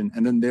 100% oxygen.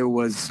 And then there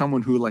was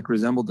someone who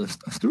resembled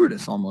a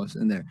stewardess almost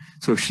in there.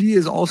 So she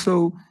is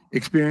also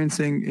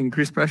experiencing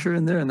increased pressure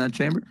in there in that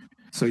chamber?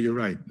 So you're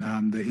right.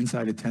 The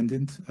inside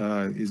attendant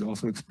is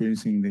also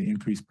experiencing the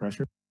increased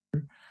pressure.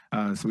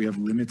 So we have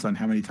limits on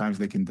how many times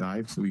they can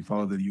dive. So we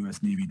follow the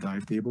U.S. Navy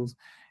dive tables.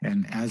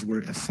 And as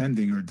we're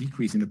ascending or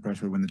decreasing the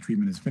pressure when the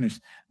treatment is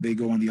finished, they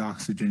go on the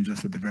oxygen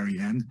just at the very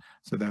end.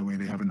 So that way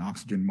they have an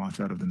oxygen wash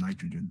out of the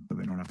nitrogen. So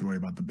they don't have to worry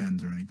about the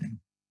bends or anything.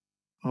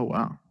 Oh,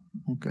 wow.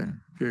 Okay.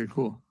 Very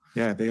cool.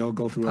 Yeah, they all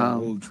go through a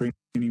whole training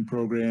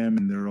program,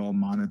 and they're all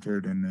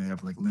monitored, and they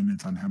have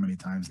limits on how many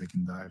times they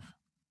can dive.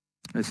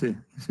 I see.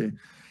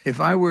 If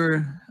I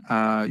were,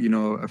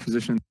 a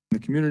physician in the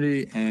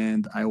community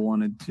and I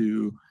wanted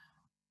to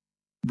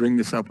bring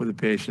this up with a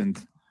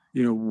patient,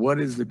 what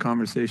is the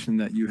conversation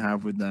that you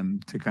have with them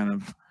to kind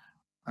of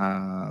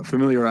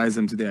familiarize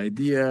them to the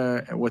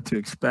idea, what to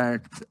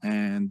expect,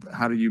 and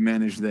how do you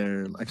manage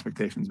their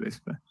expectations,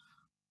 basically?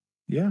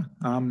 Yeah,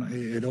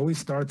 it always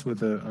starts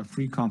with a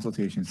free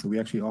consultation. So we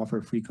actually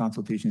offer free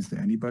consultations to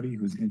anybody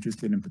who's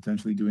interested in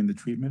potentially doing the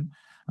treatment.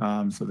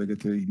 So they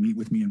get to meet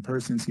with me in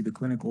person, see the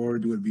clinic, or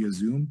do it via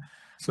Zoom.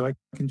 So I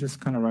can just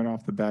kind of right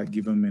off the bat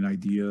give them an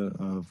idea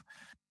of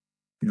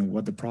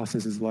what the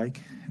process is like,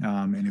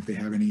 and if they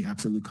have any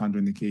absolute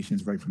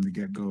contraindications right from the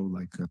get-go,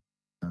 like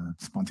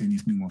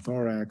spontaneous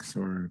pneumothorax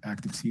or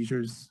active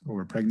seizures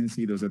or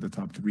pregnancy. Those are the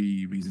top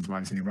 3 reasons why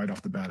I say right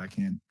off the bat I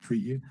can't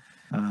treat you.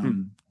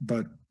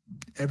 But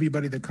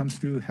everybody that comes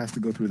through has to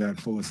go through that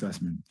full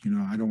assessment.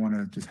 I don't want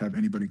to just have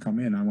anybody come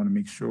in. I want to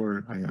make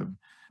sure I have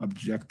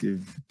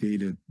objective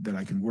data that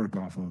I can work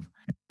off of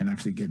and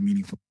actually get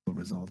meaningful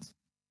results.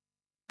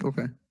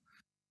 Okay.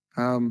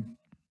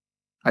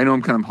 I know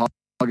I'm kind of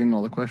hogging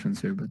all the questions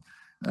here, but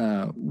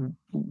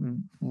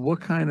what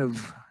kind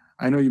of,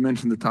 I know you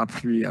mentioned the top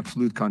 3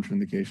 absolute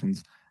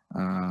contraindications,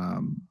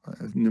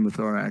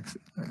 pneumothorax,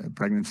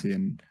 pregnancy,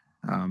 and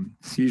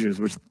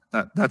seizures, which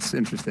that's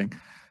interesting.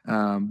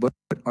 But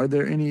are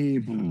there any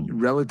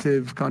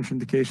relative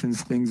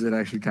contraindications, things that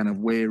actually kind of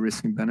weigh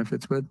risk and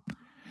benefits with?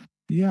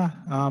 Yeah,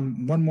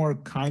 one more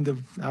kind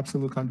of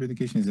absolute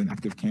contraindication is an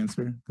active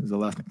cancer, because the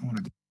last thing I want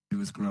to do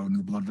is grow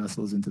new blood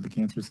vessels into the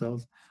cancer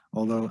cells.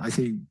 Although I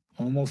say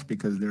almost,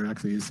 because there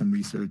actually is some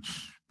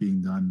research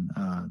being done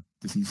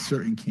to see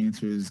certain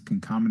cancers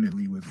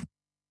concomitantly with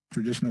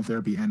traditional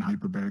therapy and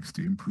hyperbarics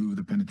to improve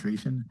the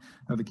penetration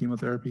of the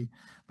chemotherapy,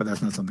 but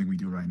that's not something we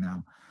do right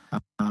now.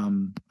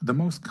 The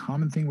most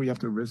common thing where you have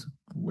to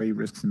weigh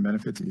risks and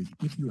benefits is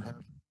if you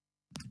have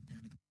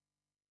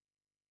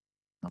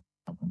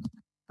problems,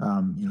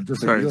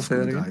 just like real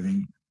school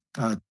diving,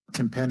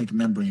 tympanic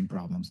membrane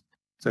problems.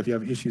 So if you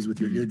have issues with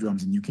your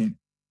eardrums and you can't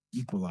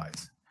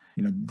equalize,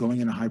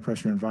 going in a high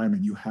pressure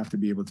environment, you have to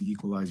be able to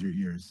equalize your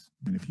ears.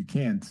 And if you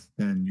can't,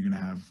 then you're going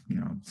to have,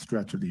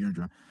 stretch of the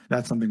eardrum.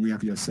 That's something we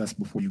have to assess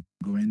before you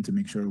go in to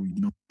make sure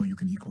you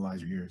can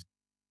equalize your ears.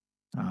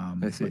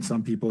 But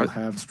some people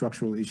have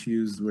structural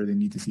issues where they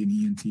need to see an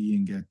ENT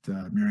and get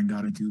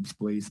Marangoni tubes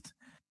placed.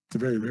 It's a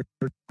very rare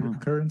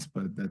occurrence,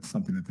 but that's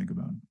something to think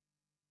about.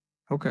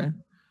 Okay.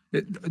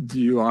 Do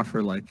you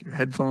offer like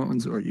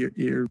headphones or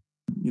ear,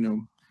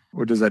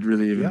 or does that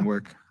really even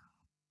work?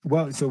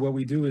 Well, so what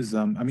we do is,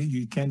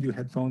 you can do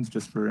headphones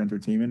just for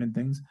entertainment and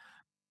things.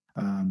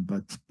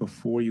 But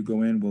before you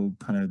go in, we'll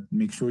kind of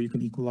make sure you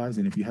can equalize.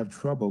 And if you have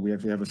trouble, we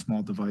actually have a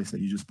small device that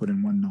you just put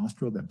in one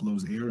nostril that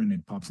blows air and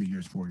it pops the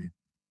ears for you.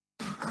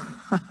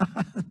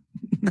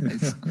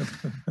 Nice.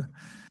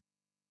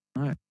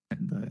 All right.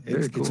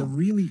 It's a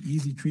really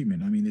easy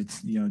treatment. I mean,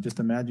 it's, just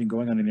imagine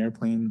going on an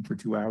airplane for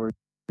 2 hours.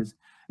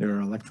 There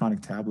are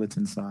electronic tablets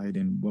inside.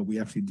 And what we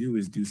actually do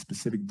is do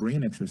specific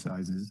brain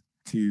exercises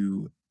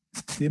to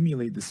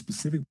stimulate the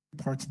specific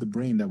parts of the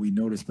brain that we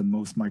notice the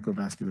most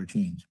microvascular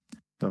change.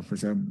 So for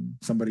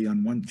somebody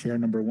on chair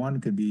number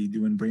 1 could be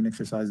doing brain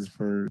exercises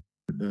for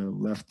the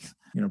left,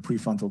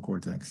 prefrontal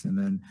cortex. And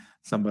then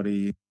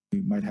somebody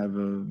might have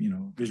a,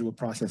 visual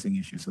processing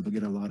issue. So they'll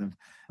get a lot of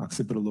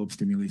occipital lobe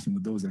stimulation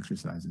with those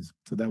exercises.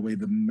 So that way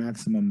the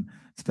maximum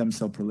stem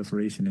cell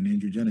proliferation and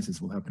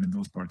angiogenesis will happen in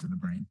those parts of the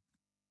brain.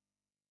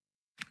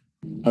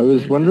 I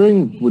was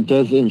wondering,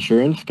 does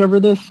insurance cover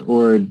this,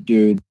 or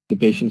do the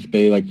patients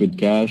pay like with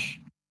cash?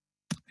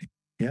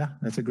 Yeah,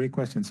 that's a great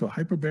question. So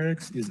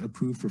hyperbarics is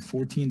approved for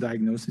 14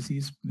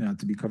 diagnoses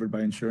to be covered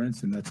by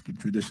insurance, and that's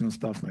traditional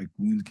stuff like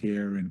wound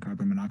care and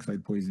carbon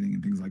monoxide poisoning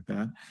and things like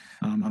that.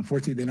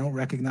 Unfortunately, they don't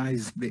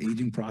recognize the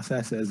aging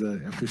process as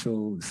an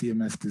official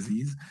CMS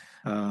disease.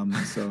 And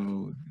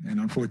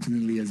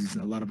unfortunately, as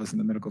a lot of us in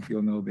the medical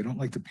field know, they don't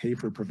like to pay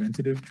for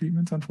preventative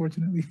treatments,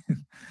 unfortunately.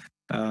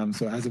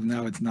 So as of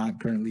now, it's not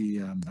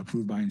currently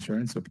approved by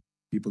insurance. So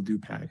people do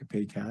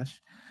pay cash.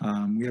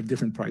 We have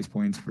different price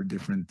points for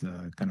different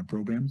kind of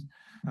programs.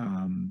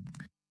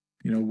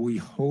 We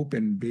hope,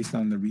 and based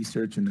on the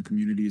research and the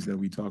communities that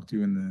we talk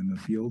to in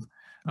the field,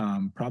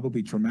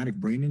 probably traumatic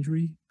brain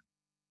injury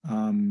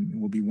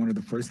will be one of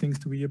the first things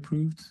to be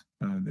approved.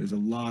 There's a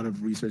lot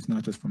of research,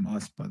 not just from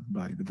us, but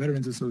by the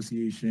Veterans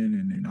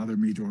Association and other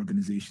major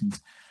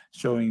organizations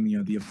showing,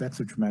 the effects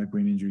of traumatic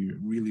brain injury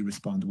really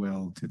respond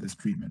well to this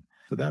treatment.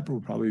 So that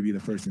will probably be the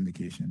first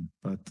indication,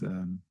 but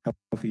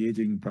healthy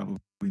aging, probably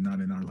not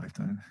in our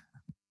lifetime.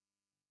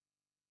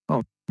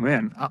 Oh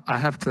man, I'll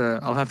have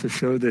to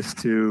show this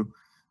to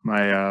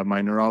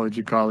my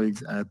neurology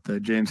colleagues at the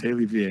James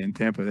Haley VA in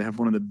Tampa. They have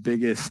one of the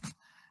biggest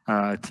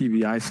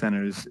TBI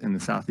centers in the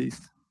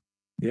Southeast.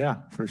 Yeah,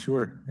 for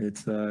sure.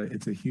 It's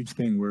a huge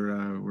thing.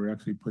 We're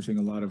actually pushing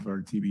a lot of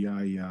our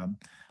TBI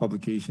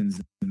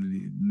publications in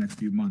the next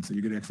few months, so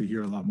you're going to actually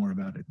hear a lot more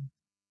about it.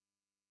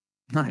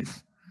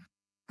 Nice.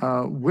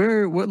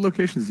 What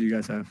locations do you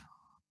guys have?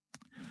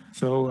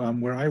 So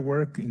where I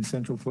work in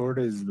Central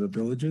Florida is the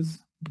Villages.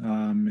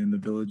 And the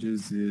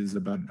Villages is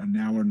about an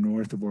hour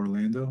north of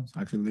Orlando. So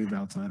I actually live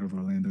outside of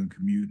Orlando and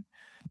commute.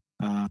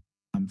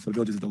 So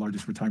Villages is the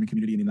largest retirement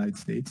community in the United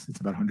States. It's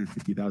about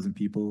 150,000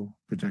 people,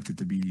 projected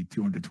to be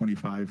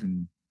 225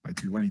 by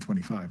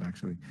 2025,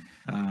 actually.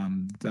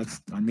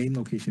 That's our main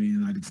location in the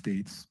United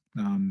States.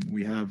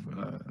 We have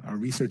our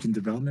research and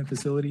development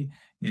facility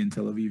in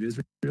Tel Aviv,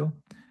 Israel,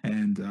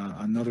 and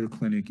another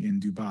clinic in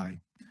Dubai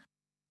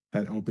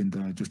that opened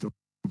just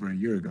over a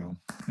year ago.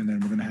 And then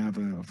we're going to have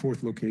a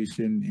fourth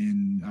location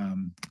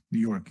in New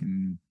York,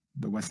 in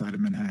the west side of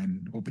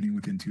Manhattan, opening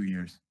within 2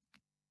 years.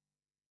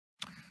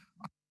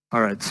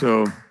 All right,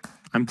 so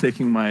I'm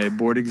taking my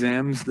board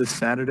exams this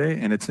Saturday,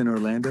 and it's in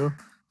Orlando.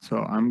 So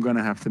I'm going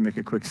to have to make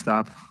a quick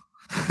stop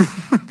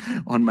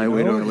on my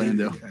way to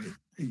Orlando.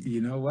 You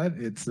know what?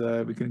 It's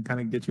we can kind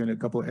of get you in a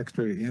couple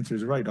extra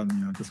answers right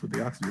on, just with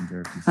the oxygen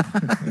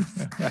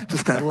therapies.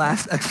 Just that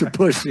last extra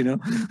push,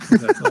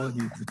 That's all it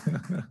needs.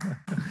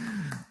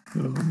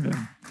 Oh,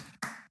 man.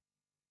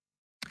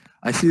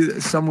 I see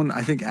someone,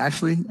 I think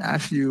Ashley.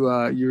 Ash, you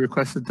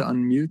requested to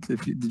unmute.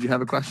 Did you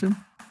have a question?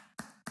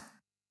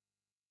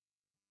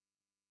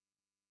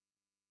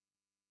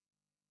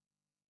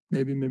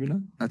 Maybe, maybe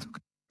not. That's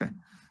okay.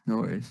 No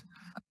worries.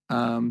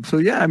 So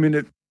yeah, I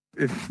mean,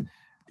 if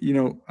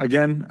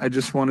again, I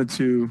just wanted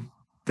to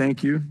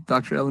thank you,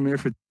 Dr. Elamir,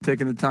 for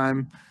taking the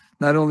time,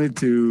 not only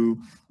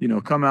to,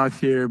 come out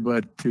here,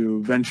 but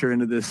to venture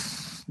into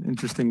this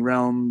interesting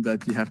realm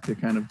that you have to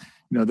kind of,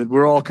 that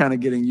we're all kind of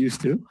getting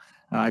used to.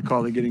 I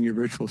call it getting your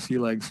virtual sea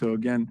legs. So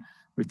again,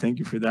 we thank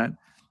you for that.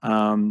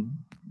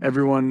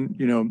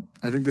 Everyone,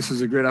 I think this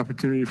is a great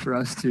opportunity for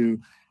us to,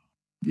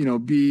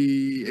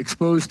 be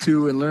exposed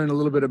to and learn a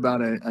little bit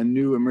about a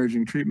new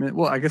emerging treatment.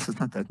 Well, I guess it's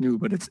not that new,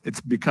 but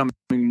it's becoming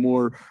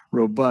more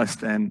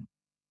robust and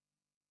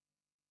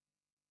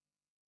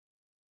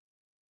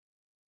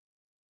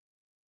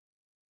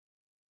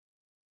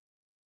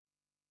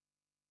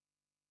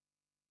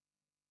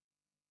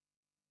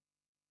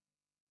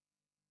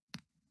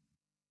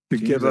to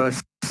give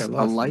us a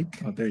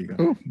like. Oh, there you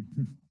go.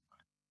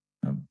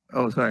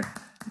 Oh, sorry.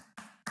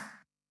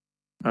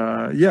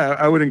 Yeah,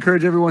 I would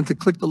encourage everyone to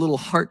click the little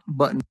heart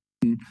button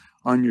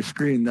on your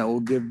screen. That will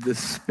give this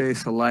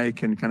space a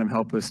like and kind of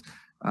help us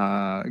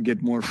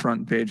get more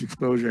front page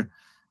exposure.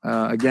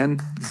 Again,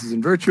 this is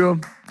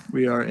InVirtuo.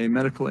 We are a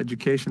medical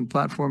education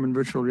platform in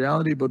virtual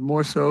reality, but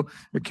more so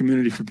a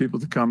community for people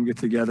to come get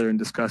together and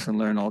discuss and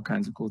learn all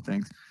kinds of cool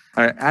things.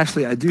 All right,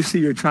 Ashley, I do see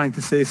you're trying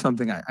to say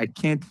something. I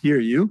can't hear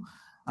you,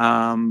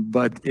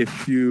 but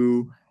if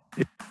you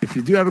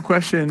do have a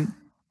question,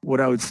 what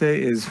I would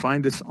say is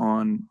find us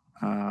on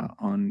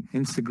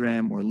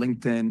Instagram or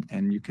LinkedIn,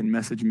 and you can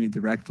message me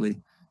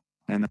directly,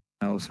 and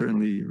I'll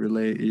certainly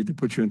relay, either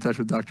put you in touch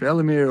with Dr.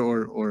 Elamir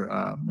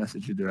or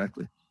message you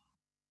directly.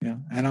 Yeah,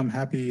 and I'm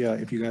happy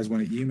if you guys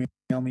want to email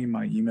me.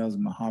 My email is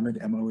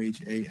Mohammed, Mohammed,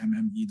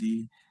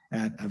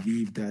 at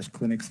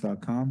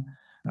aviv-clinics.com.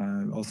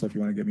 Also, if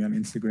you want to get me on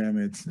Instagram,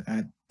 it's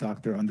at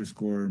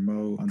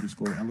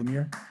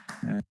Dr._Mo_Elamir.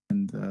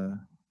 And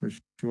for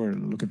sure,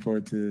 looking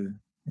forward to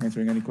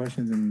answering any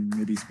questions and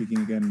maybe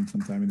speaking again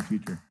sometime in the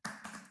future.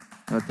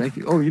 Thank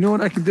you. Oh, you know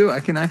what I can do? I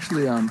can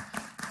actually, on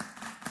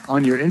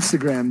your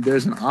Instagram,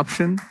 there's an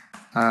option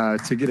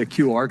to get a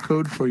QR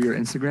code for your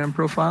Instagram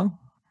profile.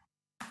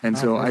 And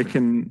so I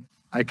can,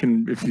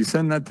 if you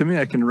send that to me,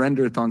 I can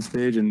render it on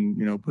stage and,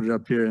 put it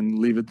up here and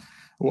leave it.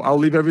 Well, I'll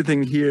leave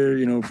everything here,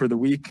 for the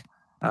week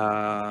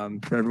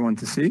for everyone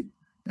to see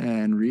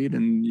and read,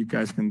 and you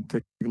guys can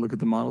take a look at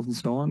the models and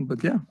so on.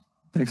 But yeah,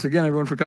 thanks again, everyone, for coming.